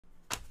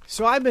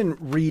So I've been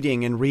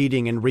reading and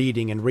reading and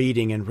reading and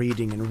reading and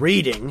reading and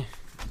reading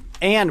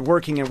and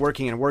working and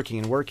working and working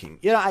and working.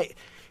 You know,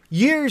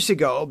 years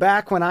ago,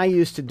 back when I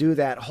used to do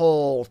that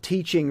whole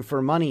teaching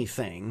for money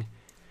thing,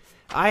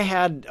 I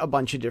had a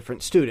bunch of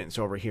different students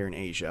over here in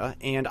Asia,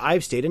 and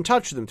I've stayed in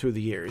touch with them through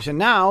the years. And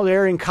now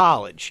they're in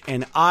college,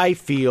 and I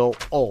feel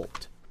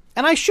old.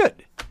 And I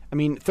should. I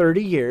mean,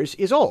 30 years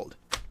is old.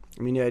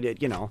 I mean,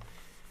 you know.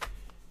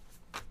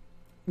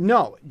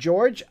 No,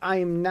 George,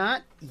 I'm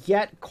not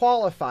yet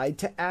qualified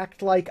to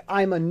act like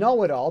I'm a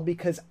know-it-all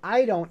because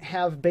I don't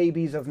have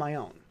babies of my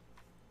own.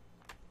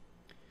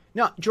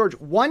 Now, George,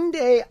 one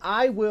day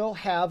I will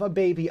have a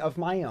baby of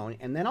my own,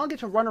 and then I'll get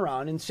to run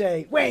around and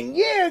say, when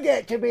you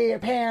get to be a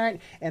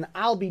parent, and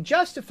I'll be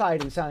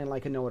justified in sounding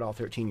like a know-it-all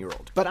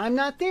 13-year-old. But I'm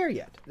not there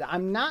yet.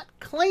 I'm not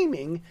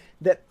claiming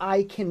that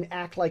I can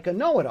act like a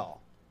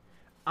know-it-all.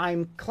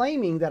 I'm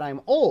claiming that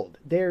I'm old.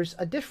 There's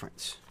a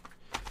difference.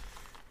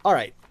 All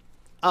right.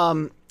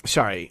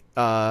 Sorry.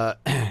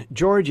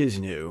 George is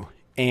new,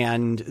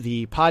 and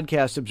the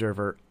Podcast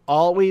Observer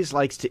always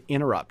likes to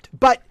interrupt.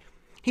 But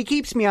he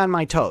keeps me on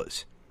my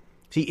toes.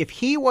 See, if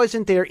he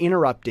wasn't there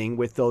interrupting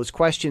with those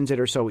questions that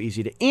are so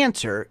easy to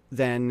answer,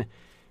 then,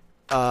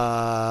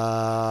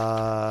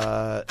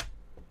 well,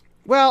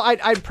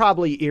 I'd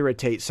probably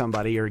irritate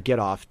somebody or get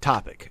off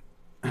topic.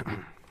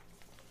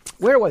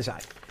 Where was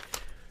I?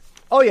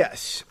 Oh,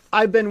 yes.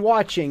 I've been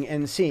watching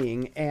and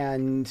seeing,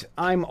 and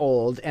I'm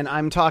old, and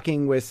I'm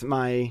talking with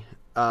my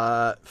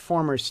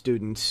former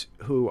students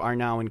who are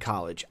now in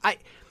college.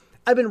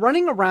 I've been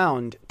running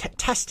around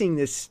testing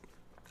this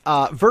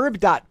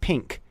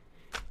verb.pink.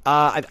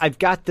 I've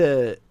got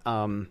the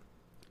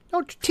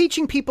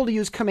teaching people to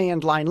use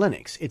command line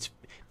Linux. It's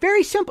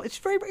very simple. It's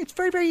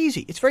very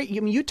easy. It's very, I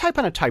mean, you type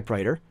on a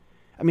typewriter.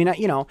 I mean,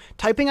 you know,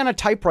 typing on a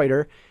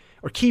typewriter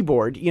or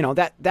keyboard, you know,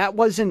 that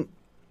wasn't,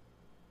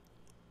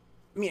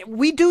 I mean,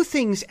 we do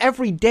things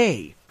every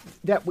day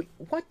that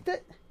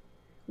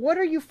what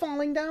are you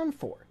falling down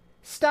for?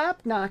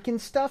 Stop knocking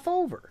stuff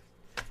over.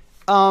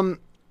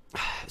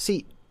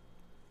 See,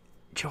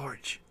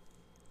 George,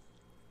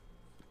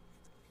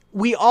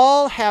 we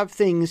all have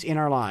things in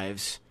our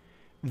lives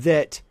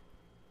that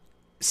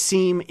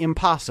seem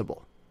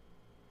impossible.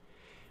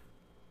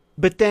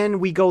 But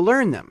then we go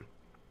learn them.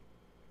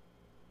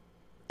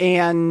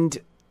 And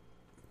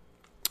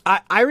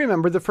I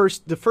remember the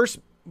first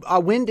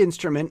wind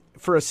instrument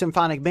for a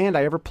symphonic band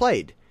I ever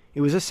played.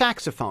 It was a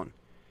saxophone.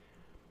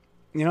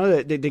 You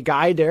know, the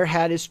guy there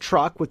had his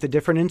truck with the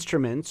different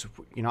instruments.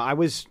 You know, I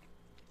was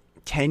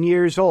 10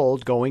 years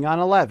old, going on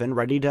 11,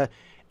 ready to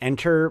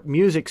enter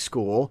music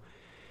school.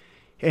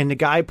 And the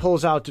guy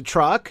pulls out the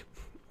truck,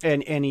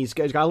 and he's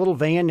got a little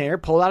van there,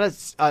 pulled out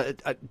an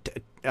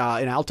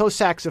alto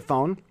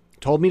saxophone,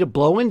 told me to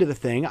blow into the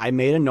thing. I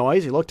made a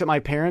noise. He looked at my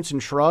parents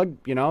and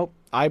shrugged, you know,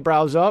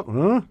 eyebrows up.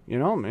 Huh? You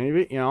know,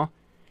 maybe, you know.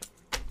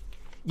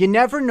 You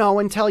never know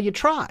until you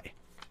try.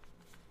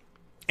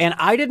 And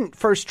I didn't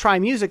first try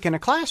music in a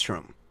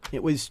classroom.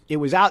 It was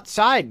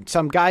outside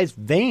some guy's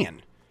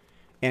van.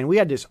 And we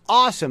had this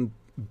awesome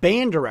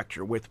band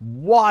director with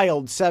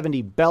wild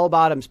 70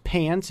 bell-bottoms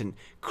pants and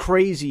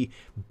crazy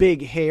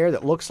big hair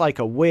that looks like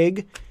a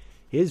wig.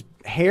 His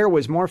hair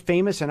was more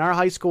famous in our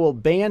high school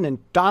band than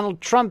Donald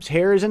Trump's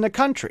hair is in the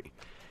country.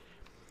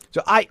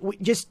 So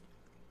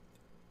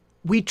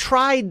we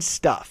tried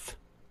stuff.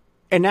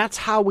 And that's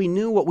how we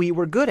knew what we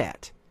were good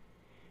at.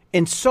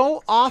 And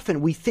so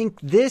often we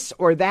think this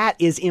or that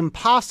is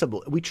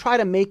impossible. We try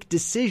to make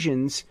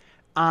decisions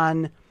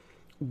on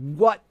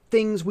what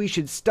things we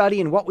should study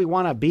and what we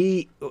want to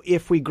be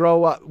if we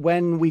grow up,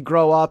 when we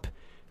grow up.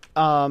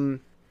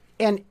 And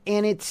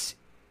it's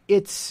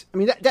I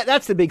mean,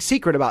 that's the big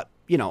secret about,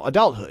 you know,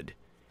 adulthood.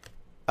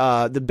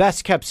 The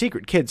best kept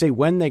secret. Kids say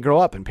when they grow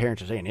up, and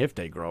parents are saying if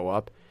they grow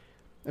up.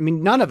 I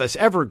mean, none of us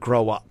ever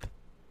grow up.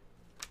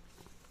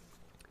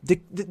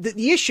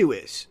 The issue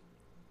is,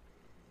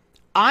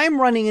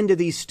 I'm running into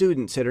these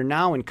students that are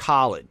now in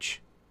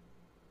college,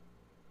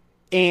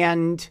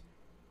 and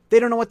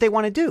they don't know what they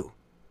want to do.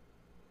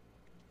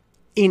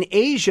 In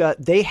Asia,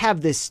 they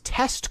have this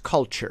test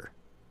culture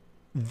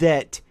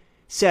that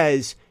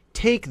says,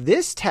 take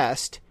this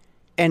test,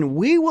 and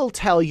we will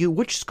tell you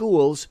which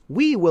schools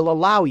we will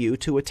allow you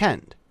to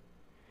attend.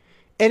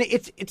 And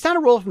it's not a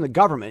rule from the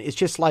government. It's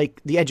just like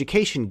the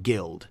education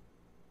guild.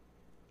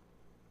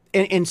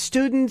 And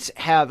students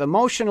have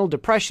emotional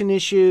depression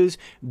issues.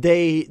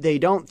 They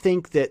don't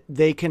think that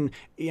they can,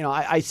 you know,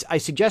 I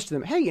suggest to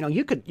them, hey, you know,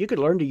 you could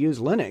learn to use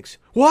Linux.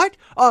 What?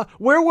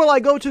 Where will I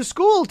go to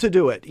school to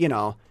do it? You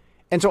know?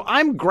 And so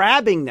I'm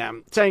grabbing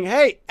them saying,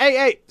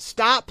 hey,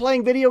 stop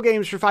playing video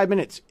games for 5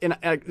 minutes. And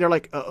they're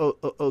like,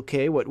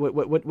 okay,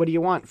 what do you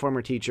want,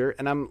 former teacher?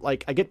 And I'm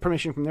like, I get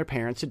permission from their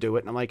parents to do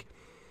it. And I'm like,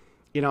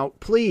 you know,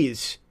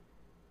 please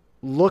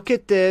look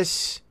at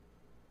this.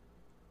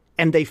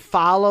 And they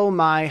follow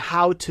my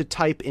how to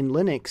type in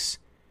Linux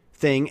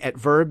thing at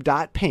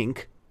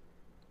verb.pink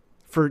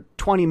for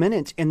 20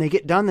 minutes. And they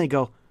get done. They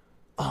go,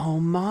 oh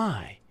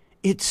my,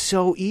 it's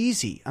so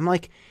easy. I'm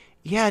like,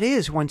 yeah, it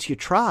is once you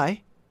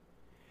try.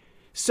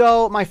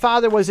 So my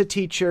father was a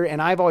teacher,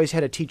 and I've always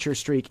had a teacher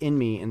streak in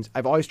me, and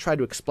I've always tried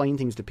to explain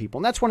things to people.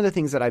 And that's one of the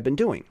things that I've been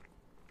doing,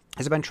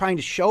 is I've been trying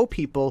to show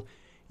people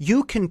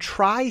you can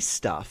try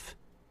stuff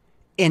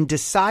and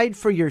decide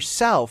for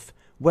yourself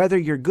whether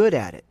you're good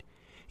at it.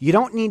 You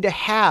don't need to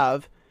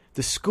have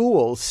the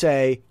schools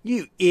say,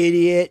 you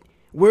idiot,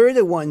 we're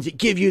the ones that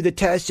give you the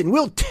test and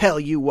we'll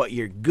tell you what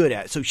you're good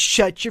at, so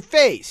shut your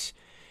face.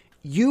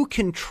 You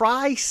can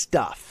try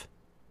stuff.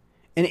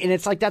 And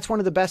it's like that's one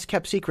of the best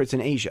kept secrets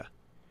in Asia.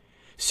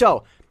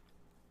 So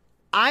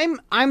I'm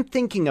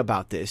thinking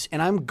about this,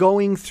 and I'm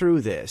going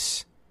through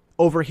this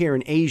over here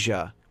in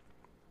Asia,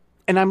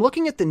 and I'm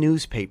looking at the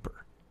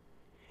newspaper,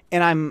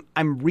 and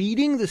I'm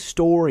reading the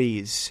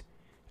stories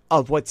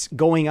of what's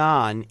going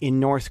on in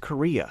North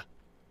Korea.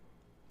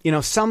 You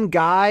know, some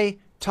guy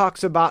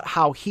talks about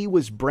how he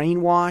was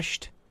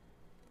brainwashed.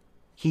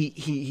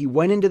 He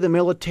went into the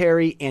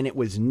military and it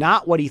was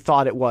not what he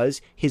thought it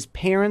was. His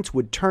parents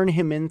would turn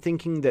him in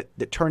thinking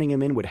that turning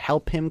him in would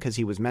help him because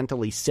he was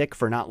mentally sick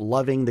for not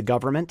loving the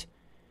government.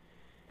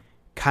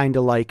 Kind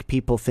of like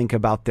people think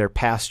about their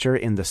pastor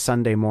in the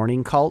Sunday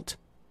morning cult.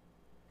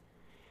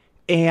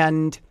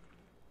 And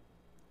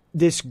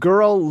this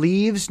girl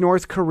leaves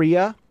North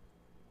Korea.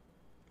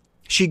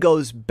 She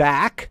goes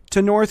back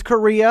to North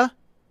Korea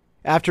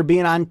after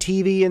being on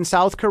TV in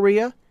South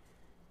Korea.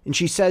 And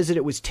she says that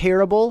it was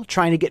terrible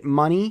trying to get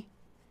money.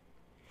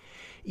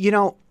 You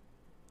know,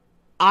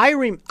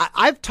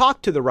 I've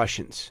talked to the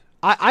Russians.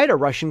 I had a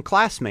Russian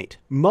classmate.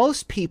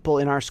 Most people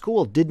in our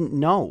school didn't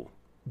know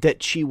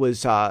that she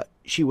was a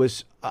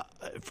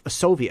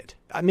Soviet.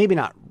 Maybe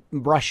not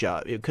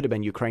Russia. It could have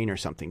been Ukraine or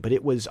something, but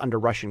it was under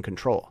Russian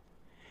control.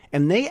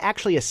 And they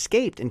actually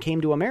escaped and came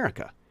to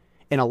America.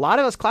 And a lot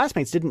of us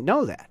classmates didn't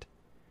know that.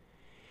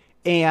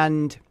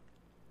 And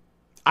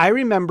I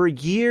remember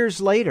years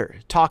later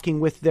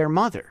talking with their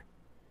mother,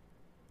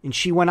 and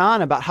she went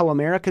on about how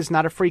America's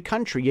not a free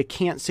country. You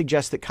can't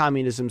suggest that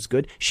communism's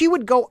good. She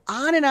would go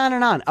on and on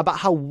and on about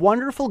how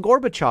wonderful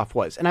Gorbachev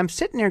was. And I'm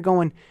sitting there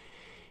going,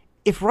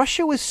 if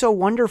Russia was so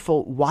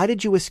wonderful, why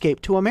did you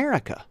escape to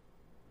America?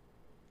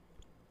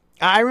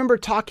 I remember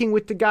talking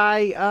with the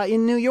guy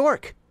in New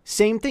York.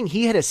 Same thing.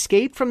 He had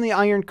escaped from the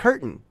Iron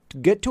Curtain to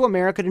get to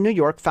America to New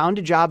York, found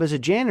a job as a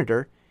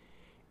janitor,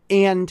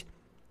 and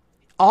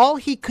all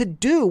he could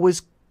do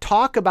was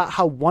talk about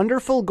how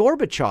wonderful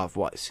Gorbachev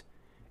was.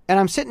 And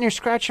I'm sitting there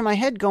scratching my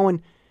head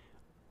going,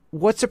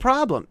 what's the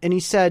problem? And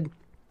he said,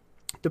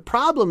 the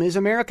problem is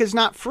America's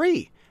not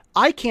free.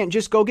 I can't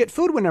just go get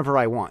food whenever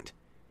I want.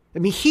 I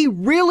mean, he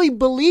really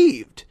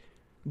believed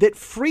that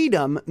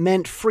freedom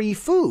meant free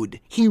food.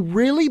 He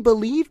really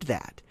believed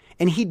that.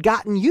 And he'd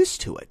gotten used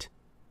to it.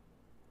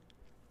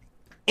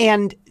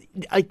 And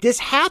like this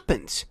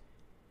happens.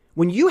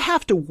 When you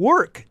have to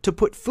work to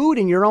put food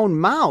in your own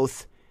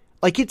mouth,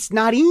 like it's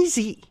not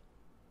easy.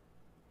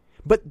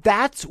 But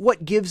that's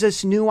what gives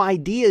us new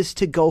ideas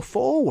to go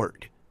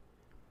forward.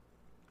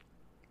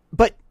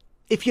 But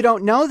if you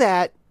don't know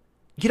that,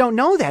 you don't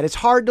know that. It's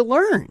hard to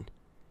learn.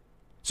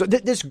 So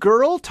this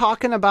girl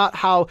talking about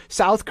how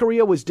South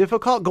Korea was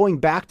difficult going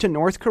back to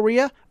North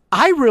Korea,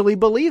 I really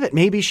believe it.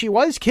 Maybe she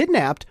was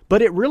kidnapped,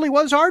 but it really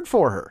was hard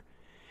for her.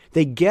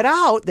 They get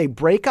out, they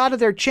break out of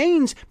their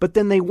chains, but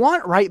then they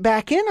want right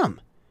back in them,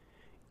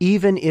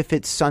 even if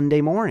it's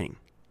Sunday morning.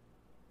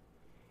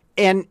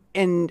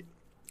 And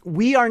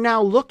we are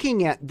now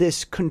looking at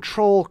this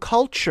control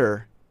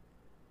culture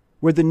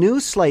where the new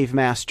slave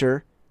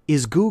master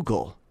is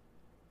Google.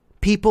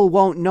 People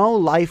won't know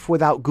life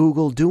without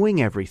Google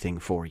doing everything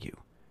for you.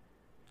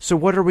 So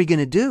what are we going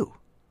to do?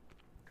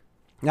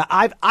 Now,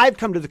 I've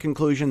come to the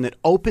conclusion that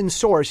open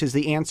source is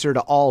the answer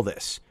to all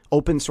this.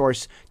 Open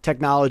source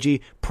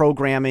technology,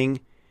 programming.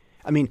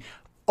 I mean,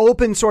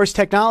 open source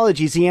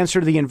technology is the answer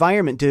to the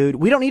environment, dude.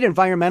 We don't need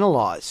environmental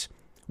laws.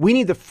 We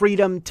need the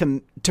freedom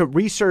to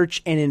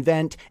research and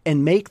invent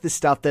and make the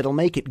stuff that'll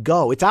make it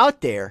go. It's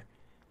out there,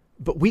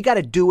 but we got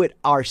to do it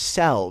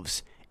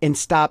ourselves and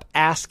stop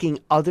asking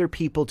other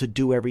people to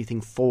do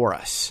everything for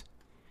us.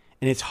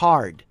 And it's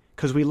hard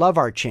because we love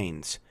our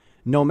chains,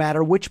 no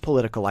matter which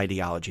political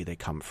ideology they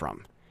come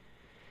from.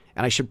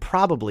 And I should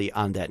probably,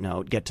 on that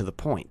note, get to the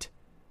point.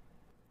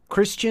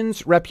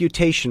 Christians'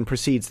 reputation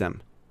precedes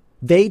them.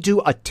 They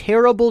do a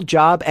terrible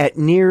job at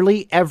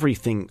nearly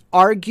everything,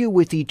 argue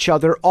with each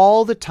other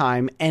all the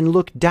time, and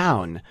look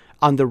down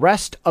on the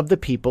rest of the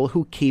people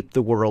who keep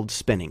the world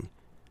spinning.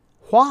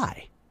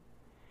 Why?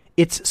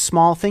 It's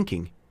small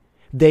thinking.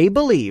 They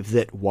believe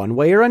that one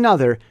way or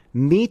another,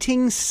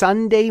 meeting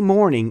Sunday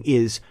morning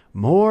is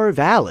more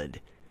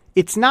valid.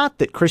 It's not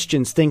that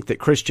Christians think that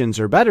Christians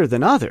are better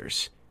than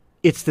others.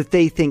 It's that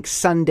they think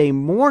Sunday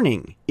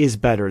morning is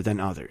better than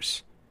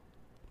others.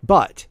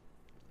 But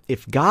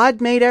if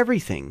God made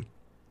everything,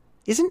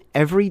 isn't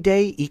every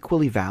day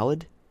equally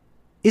valid?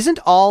 Isn't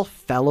all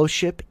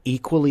fellowship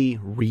equally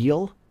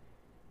real?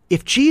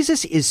 If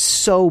Jesus is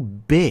so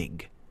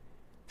big,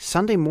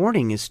 Sunday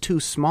morning is too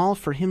small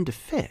for him to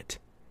fit.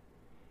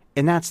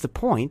 And that's the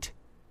point.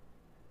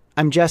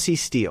 I'm Jesse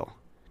Steele,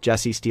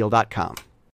 jessesteele.com.